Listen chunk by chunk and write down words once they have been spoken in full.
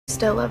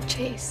Still love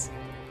Chase,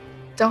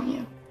 don't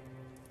you?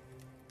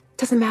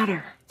 Doesn't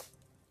matter.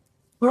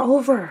 We're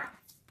over.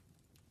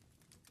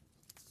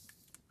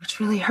 Which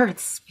really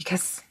hurts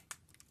because,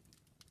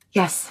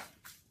 yes,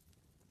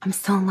 I'm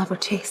still in love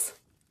with Chase.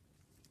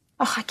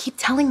 Oh, I keep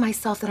telling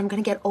myself that I'm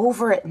gonna get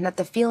over it and that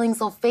the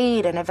feelings will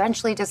fade and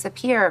eventually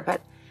disappear,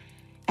 but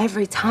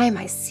every time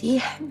I see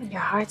him,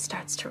 Your heart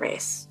starts to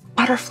race.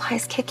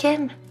 butterflies kick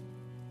in.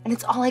 And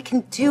it's all I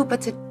can do but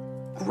to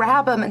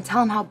grab him and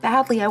tell him how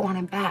badly I want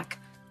him back.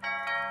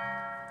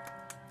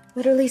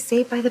 Literally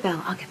saved by the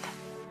bell. I'll get them.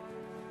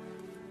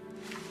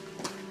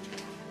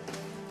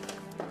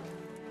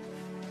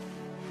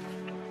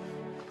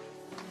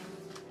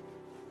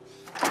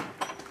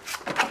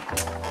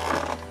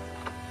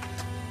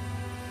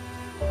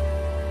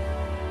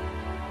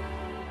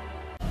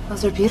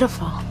 Those are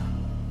beautiful.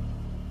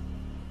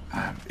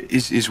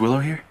 Is Willow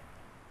here?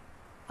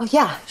 Oh,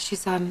 yeah.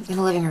 She's in the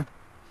living room.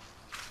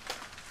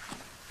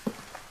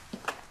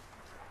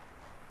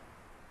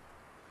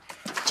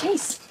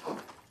 Chase.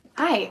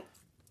 Hi.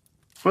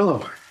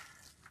 Willow.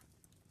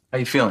 How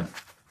you feeling?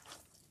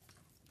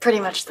 Pretty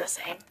much the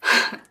same.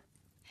 Well,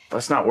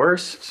 that's not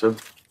worse, so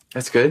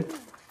that's good.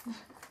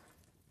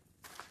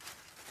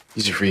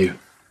 These are for you.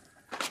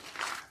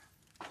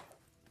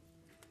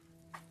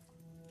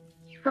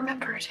 You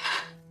remembered.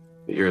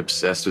 But you're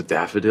obsessed with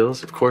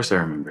daffodils? Of course I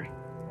remember.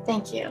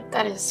 Thank you.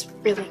 That is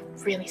really,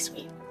 really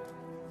sweet.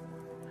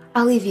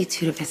 I'll leave you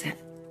two to visit.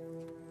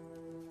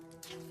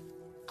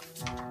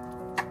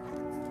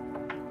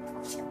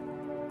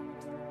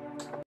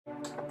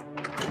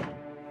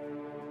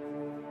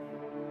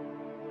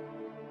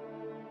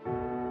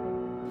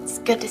 It's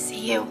good to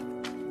see you.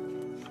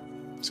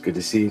 It's good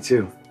to see you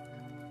too.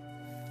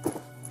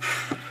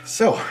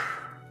 So,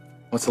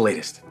 what's the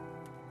latest?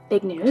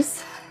 Big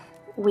news.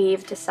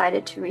 We've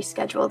decided to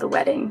reschedule the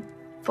wedding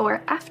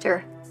for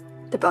after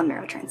the bone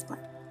marrow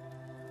transplant.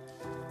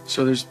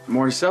 So there's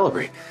more to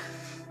celebrate.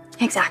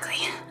 Exactly.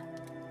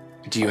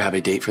 Do you have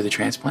a date for the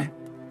transplant?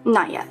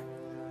 Not yet.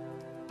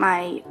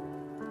 My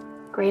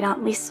great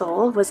aunt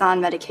Liesel was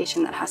on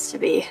medication that has to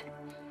be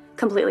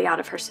completely out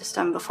of her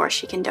system before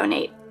she can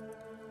donate.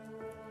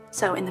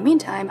 So in the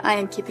meantime, I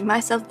am keeping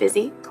myself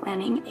busy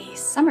planning a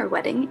summer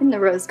wedding in the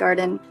Rose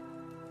Garden.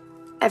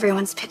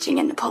 Everyone's pitching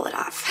in to pull it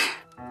off.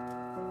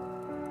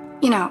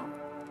 You know,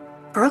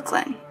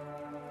 Brooklyn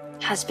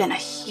has been a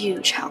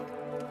huge help.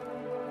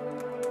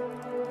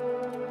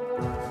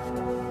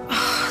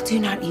 Oh, do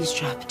not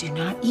eavesdrop. Do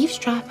not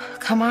eavesdrop.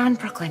 Come on,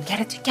 Brooklyn. Get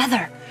it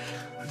together.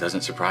 It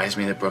doesn't surprise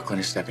me that Brooklyn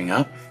is stepping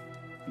up.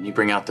 You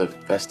bring out the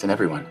best in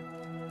everyone.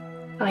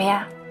 Oh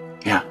yeah?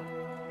 Yeah.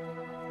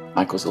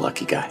 Michael's a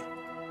lucky guy.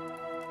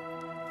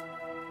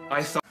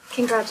 I thought...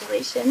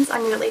 Congratulations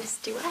on your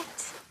latest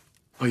duet.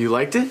 Oh, you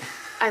liked it?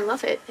 I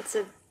love it. It's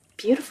a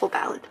beautiful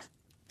ballad.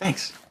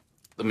 Thanks.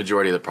 The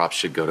majority of the props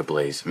should go to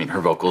Blaze. I mean,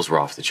 her vocals were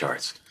off the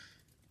charts.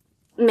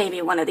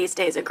 Maybe one of these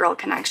days a girl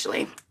can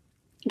actually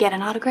get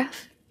an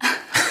autograph.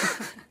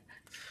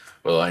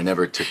 Well, I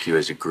never took you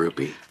as a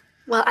groupie.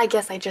 Well, I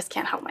guess I just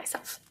can't help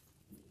myself.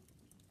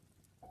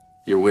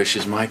 Your wish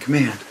is my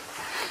command.